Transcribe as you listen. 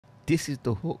This is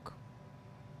the hook.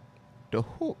 The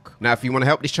hook. Now, if you want to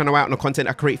help this channel out and the content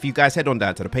I create for you guys, head on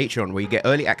down to the Patreon, where you get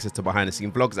early access to behind the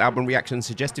scene vlogs, album reactions,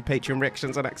 suggested Patreon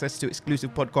reactions, and access to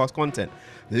exclusive podcast content.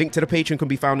 The link to the Patreon can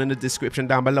be found in the description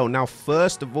down below. Now,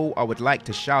 first of all, I would like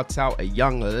to shout out a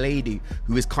young lady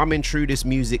who is coming through this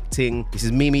music thing. This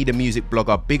is Mimi, the music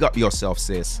blogger. Big up yourself,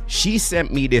 sis. She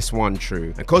sent me this one through,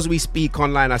 and because we speak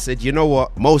online, I said, you know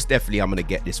what, most definitely I'm gonna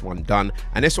get this one done.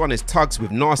 And this one is Tugz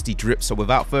with Nasty Drip. So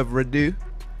without further ado,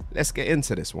 let's get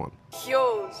into this one.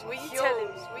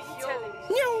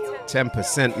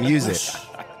 10% music.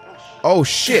 Oh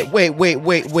shit,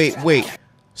 wait.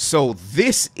 So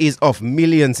this is off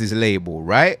Millions' label,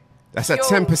 right? That's at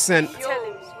 10%.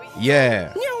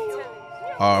 Yeah.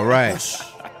 All right.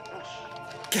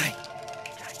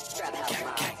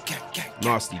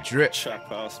 Nasty Drip.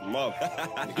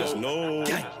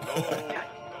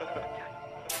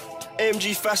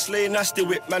 AMG fast lane, nasty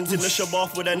whip. Man's in the shop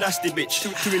off with a nasty bitch.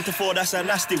 2 into 4, that's a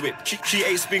nasty whip. She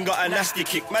 8 spin, got a nasty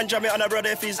kick. Man jam it on her brother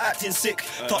if he's acting sick.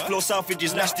 Top floor Southage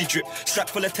is nasty drip. Strap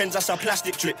full of 10s, that's a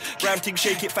plastic drip. Brown thing,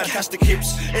 shake it, fantastic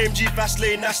hips. AMG fast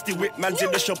lane, nasty whip. Man's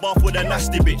in the shop off with a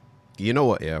nasty bitch. You know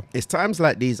what, yeah? It's times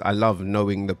like these I love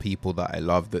knowing the people that I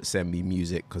love that send me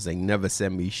music, because they never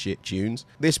send me shit tunes.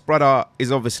 This brother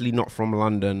is obviously not from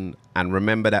London, and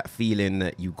remember that feeling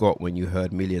that you got when you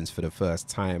heard Millions for the first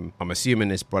time. I'm assuming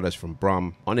this brother's from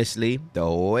Brum. Honestly, the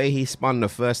way he spun the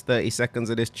first 30 seconds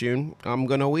of this tune, I'm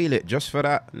gonna wheel it just for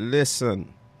that.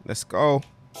 Listen, let's go.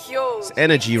 It's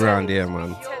energy around here,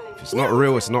 man. If it's not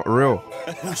real, it's not real.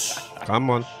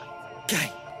 Come on.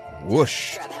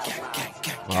 Whoosh.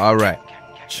 All right.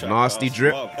 Nasty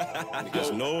Drip.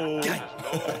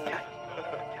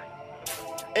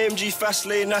 AMG fast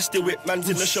lane, nasty whip. Man's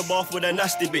in the shop off with a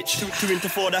nasty bitch. 2 into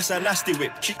 4, that's a nasty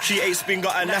whip. She 8 spin,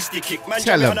 got a nasty kick. Man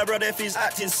jam it on her brother if he's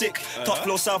acting sick. Top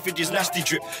floor Southage is nasty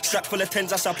drip. Strap full of 10s,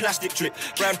 that's a plastic drip.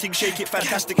 Brown thing, shake it,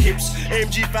 fantastic hips.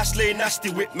 AMG fast lane, nasty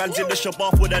whip. Man's in the shop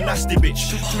off with a nasty bitch.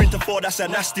 2 into 4, that's a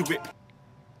nasty whip.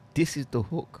 This is the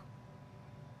hook.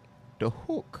 The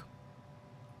hook.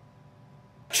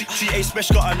 She 8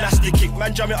 special, got a nasty kick.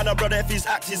 Man jam it on her brother if he's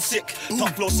acting sick.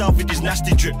 Top floor Southage is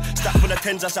nasty drip. Stack full of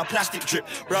 10s, that's a plastic drip.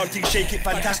 Brown thing, shake it,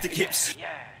 fantastic hips.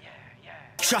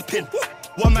 Trapping.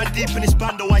 1 man deep in this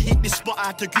bando, I hit this spot, I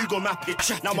had to Google map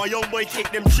it. Now my young boy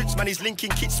take them tricks, man, he's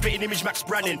linking kit, spitting image Max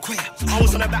Brannon. I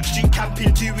was on the back street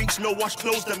camping, 2 weeks, no wash,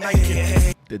 clothes, the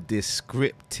mankin. The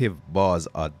descriptive bars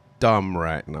are dumb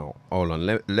right now. Hold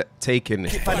on, take in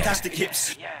this. Fantastic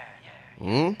hips.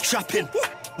 Trapping.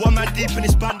 1 man deep in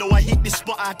this bando, I hit this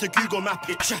spot, I had to Google map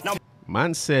it. Now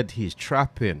man said he's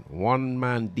trapping. 1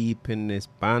 man deep in this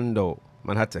bando.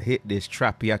 Man had to hit this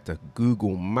trap, he had to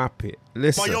Google map it.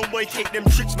 Listen. My young boy take them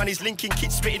tricks, man, he's linking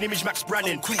kit, spitting image Max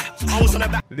Brannon. I was on the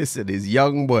back. Listen, his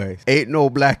young boy ain't no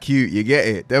black cute, you get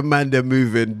it? Them man, they're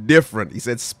moving different. He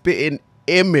said spitting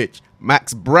image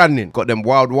Max Brannon. Got them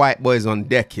wild white boys on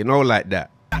deck, you know, like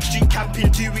that. Backstreet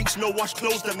camping, 2 weeks, no wash,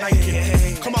 clothes, the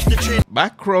mankin. Come off the train.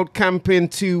 Back road camping,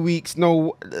 2 weeks,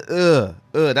 no,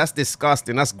 that's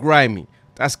disgusting, that's grimy.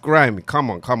 That's grimy. Come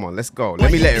on, let's go.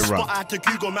 Let me let it run. I had to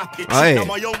Google map it. Oh, yeah. Now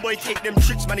my young boy take them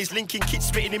tricks, man, he's linking kit,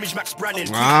 spitting image Max Brannon.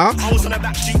 I was on the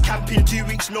backstreet camping, 2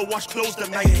 weeks, no wash, clothes, the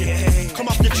mankin. Come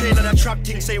off the train and a trap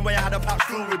thing, same way I had a pack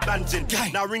full with bands in.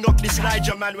 Now ring up this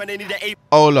Niger man when they need an ape.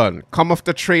 Hold on, come off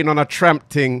the train on a tramp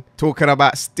thing, talking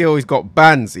about still he's got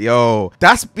bands. Yo,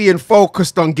 that's being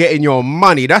focused on getting your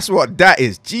money. That's what that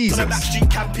is. Jesus. On the backstreet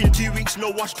camping, 2 weeks,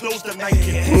 no wash, clothes, the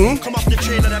mankin. Come off the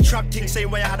train and a trap thing, same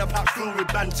way I had a pack full with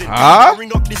bands in.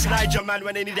 Ring up this Niger man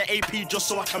when they need an AP just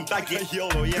so I can bag it. Yo,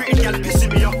 yeah. Pretty girl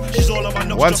pissing me off. She's all on my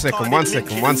nuts. One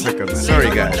second. Sorry,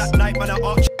 guys.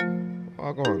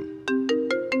 Oh, go on.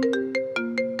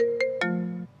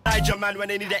 Niger man when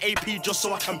they need an AP just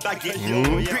so I can bag it.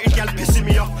 Yo, yeah. Pretty girl pissing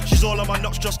me off. She's all on my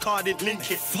nuts, just carded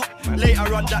link it.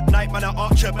 Later on that night, man, I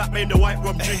arch her back, made the white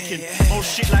rum drinking. Oh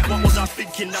shit, like what was I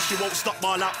thinking? Now she won't stop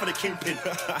ball out for the kingpin.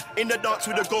 In the dance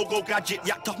with a go-go gadget,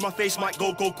 yacked off my face, might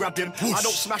go grab him. I don't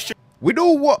smash it. With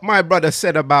all what my brother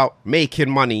said about making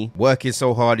money, working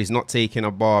so hard, he's not taking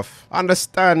a bath,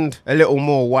 understand a little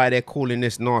more why they're calling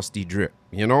this Nasty Drip,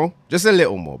 you know? Just a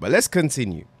little more, but let's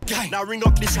continue. Now ring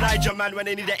up this Niger man when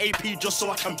they need an AP just so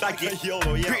I can bag it. Yo,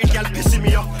 yeah. Pretty girl pissing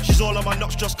me off. She's all on my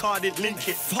nuts, just carded link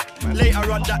it.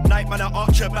 Later on that night, man, I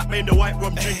arch her back, made the white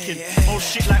rum drinking. Oh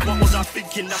shit, like what was I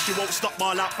thinking? Now she won't stop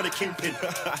ball out for the kingpin.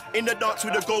 In the dance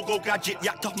with a go-go gadget,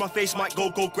 yacked off my face, might go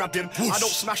grab him. I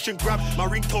don't smash and grab, my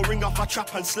ringtone ring off, I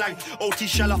trap and slang. OT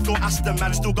shell off, go Aston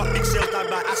man. Still got big sales done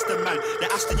by Aston man. They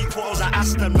Aston you photos, I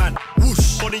Aston man.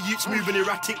 Whoosh. Funny youths moving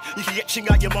erratic. You can get ching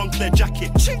out your Moncler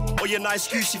jacket. Or your nice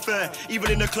goosey fur. Even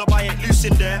in the club I ain't loose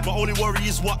in there. My only worry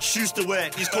is what shoes to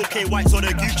wear. These cocaine whites or the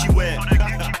Gucci wear.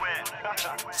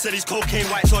 Said these cocaine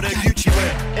whites or the Gucci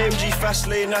wear. AMG fast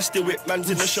lane, nasty whip. Man's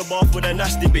in the shop off with a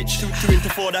nasty bitch. 2 into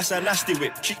 4, that's a nasty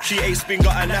whip. She ate spin,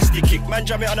 got a nasty kick. Man,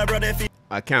 jam it on her brother if he...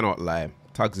 I cannot lie.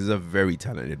 Tugz is a very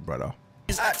talented brother.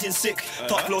 He's acting sick.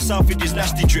 Top floor south with his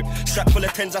nasty drip. Stack full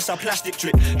of tens, that's a plastic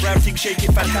drip. Brown thing shaking,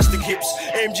 fantastic hips.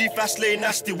 AMG fast lane,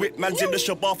 nasty whip. Man's in the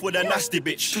shop off with a nasty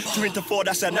bitch. 2 into 4,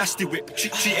 that's a nasty whip.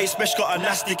 She ate special, got a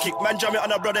nasty kick. Man, jam it on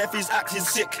her brother if he's acting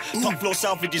sick. Top floor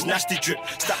south with his nasty drip.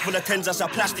 Stack full of tens, that's a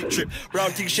plastic drip.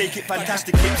 Brown thing shaking,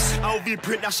 fantastic hips. LV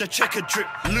print, that's a checker drip.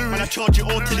 And I charge it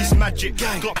all till it's magic.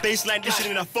 Got baseline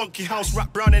dishing in a funky house.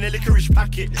 Wrap brown in a licorice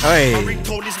packet. Hey. My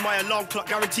ringtone is my alarm clock.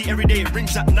 Guarantee every day it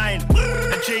rings at 9.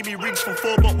 And Jamie rings for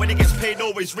 4, but when it gets paid,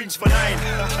 always rings for 9.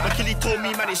 McKilly told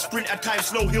me, man, it's sprint at time,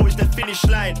 slow hill is the finish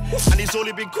line. And he's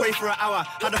only been quay for an hour.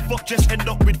 How the fuck just end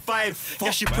up with 5? Yeah,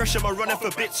 she pressure my running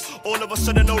for bits. All of a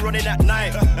sudden, no running at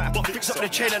 9. But fix up the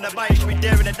chain and the bike, she be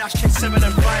there in the dash, check 7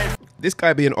 and 5. This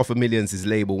guy being offered millions is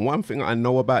label. One thing I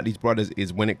know about these brothers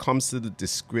is when it comes to the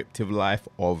descriptive life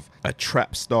of a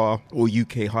trap star or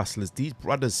UK hustlers, these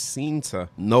brothers seem to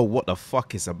know what the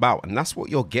fuck it's about. And that's what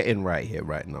you're getting right here,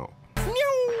 right now.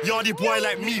 Yardy boy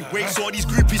like me, wait, so all these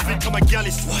groupies think I'm a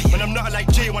gallus. When I'm not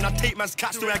like Jay, when I take man's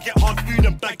cats to where I get hard food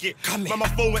and bag it. Man, my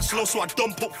phone went slow, so I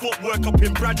done put footwork up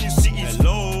in brand new cities.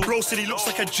 Hello. Bro said he looks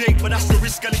like a Jake, but that's the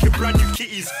risk, I look brand new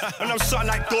kitties. And I'm something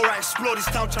like Dora, explore this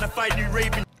town, trying to find new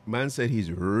raving. Man said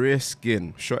he's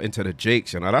risking shot into the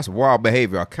Jakes, you know, that's wild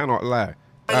behavior, I cannot lie.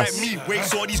 Like me, wait,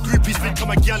 so all these groupies think I'm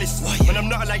a gallus. When I'm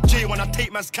not like Jay, when I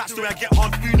take man's cats to where I get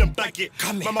hard food and bag it.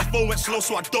 Man, my phone went slow,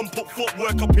 so I done put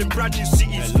footwork up in brand new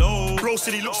cities. Hello. Bro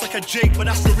said he looks like a Jake, but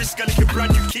that's the risk, I look at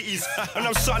brand new kitties. And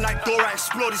I'm something like Dora,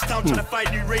 explore this town, trying to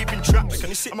find new raving traps.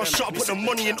 I'ma shut up, put the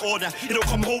money in order. You don't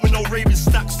come home with no raving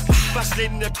stacks. Fast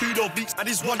lane in the 2-door beats, and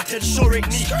this 110 sure ain't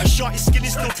neat. A shorty skinny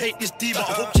still take this D, but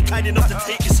I hope she kind enough to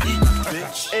take this heat.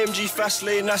 AMG fast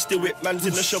lane, nasty whip. Man's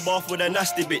in the shop off with a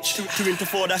nasty bitch. 2 into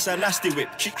 4, that's a nasty whip.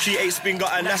 She ate spin,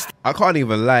 got a nasty. I can't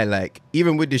even lie, like,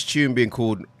 even with this tune being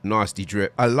called Nasty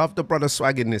Drip, I love the brother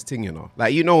swagging this thing, you know.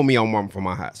 Like, you know me, I'm one for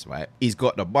my hats, right? He's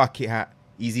got the bucket hat.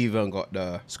 He's even got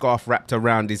the scarf wrapped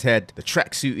around his head. The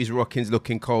tracksuit he's rocking's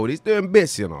looking cold. He's doing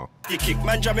bits, you know. Kick.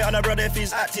 Man, jam it on a brother if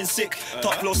he's acting sick.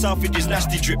 Top floor south with his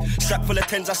nasty drip. Stack full of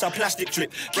tens, that's a plastic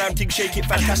drip. Brown thing shake it,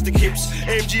 fantastic hips.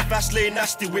 AMG fast lane,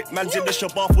 nasty whip. Man's in the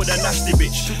shop off with a nasty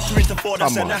bitch. 2 into 4,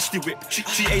 that's a nasty whip.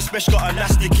 She ate special, got a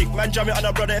nasty kick. Man, jam it on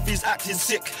a brother if he's acting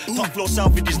sick. Top floor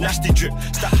south with his nasty drip.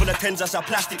 Stack full of tens, that's a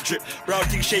plastic drip. Brown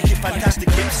thing shake it, fantastic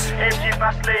hips. AMG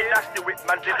fast lane, nasty whip.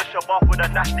 Man's in the shop off with a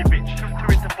nasty bitch.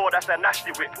 2 into 4, that's a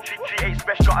nasty whip. She ate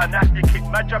special, got a nasty kick.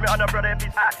 Man, jam it on a brother if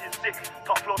he's acting sick.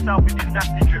 Top floor south with his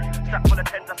nasty drip. Stack full of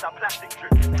tens, that's a plastic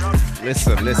drip.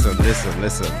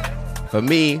 Listen. For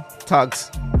me,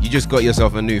 Tugz, you just got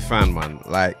yourself a new fan, man.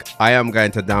 Like, I am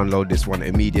going to download this one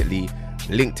immediately.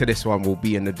 Link to this one will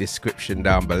be in the description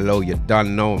down below. You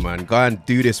done know, man. Go and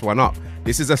do this one up.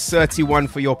 This is a 31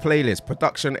 for your playlist.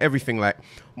 Production, everything. Like,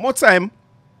 more time,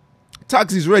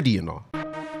 Tugz is ready, you know.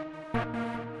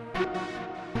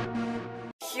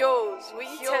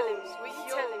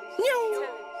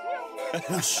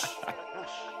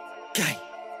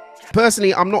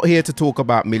 Personally, I'm not here to talk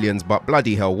about millions, but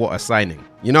bloody hell, what a signing.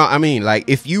 You know what I mean? Like,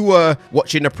 if you were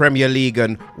watching the Premier League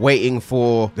and waiting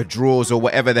for the draws or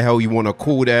whatever the hell you want to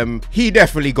call them, he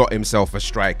definitely got himself a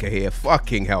striker here.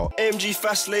 Fucking hell. AMG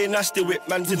fast lane, nasty whip.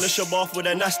 Man's in the shop off with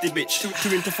a nasty bitch.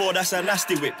 2 into 4, that's a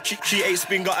nasty whip. She ate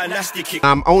spin, got a nasty kick.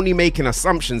 I'm only making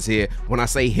assumptions here when I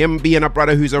say him being a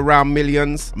brother who's around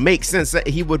millions. Makes sense that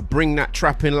he would bring that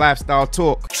trapping lifestyle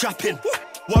talk. Trapping.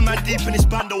 One man deep in this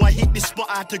bando, I hit this spot,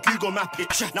 I had to Google map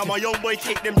it. Now my young boy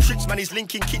take them tricks, man, he's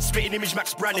linking kit, spitting image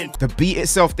Max Brannon. The beat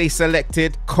itself they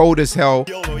selected, cold as hell.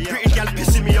 Pretty gal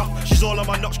pissing me off, she's all on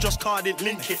my nuts, just can't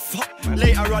link it.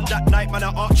 Later on that night, man,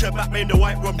 I arch her back, made the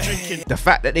white rum drinking. The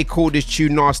fact that they called this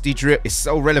tune Nasty Drip is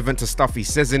so relevant to stuff he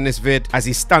says in this vid, as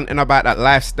he's stunting about that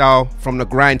lifestyle, from the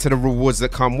grind to the rewards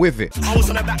that come with it. I was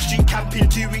on the back street camping,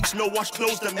 2 weeks, no wash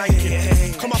clothes, the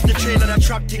manking. Come off the train and I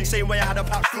trap thing, same way I had a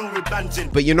pack full with bands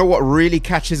in. But you know what really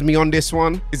catches me on this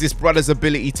one? Is this brother's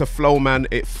ability to flow, man.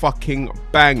 It fucking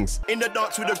bangs. In the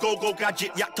dance with a go-go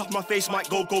gadget, yacked off my face, might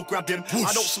go grab him.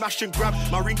 I don't smash and grab,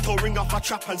 my ringtone bring off my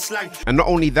trap and slang. And not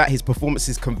only that, his performance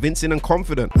is convincing and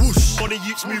confident. Whoosh, funny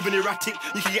youths moving erratic.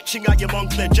 You can get ching out your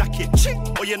Moncler jacket. Ching,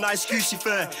 or your nice goosey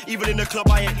fur. Even in the club,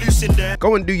 I ain't loose in there.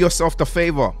 Go and do yourself the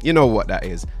favor. You know what that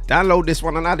is. Download this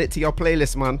one and add it to your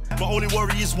playlist, man. My only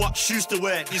worry is what shoes to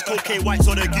wear. These cocaine whites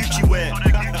or the Gucci wear.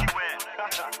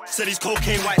 Said these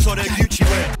cocaine whites or the Gucci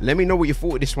wear. Let me know what you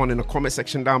thought of this one in the comment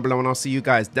section down below, and I'll see you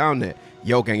guys down there.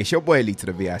 Yo, gang, it's your boy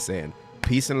LeeToTheVI saying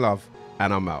peace and love,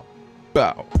 and I'm out.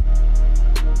 Bow.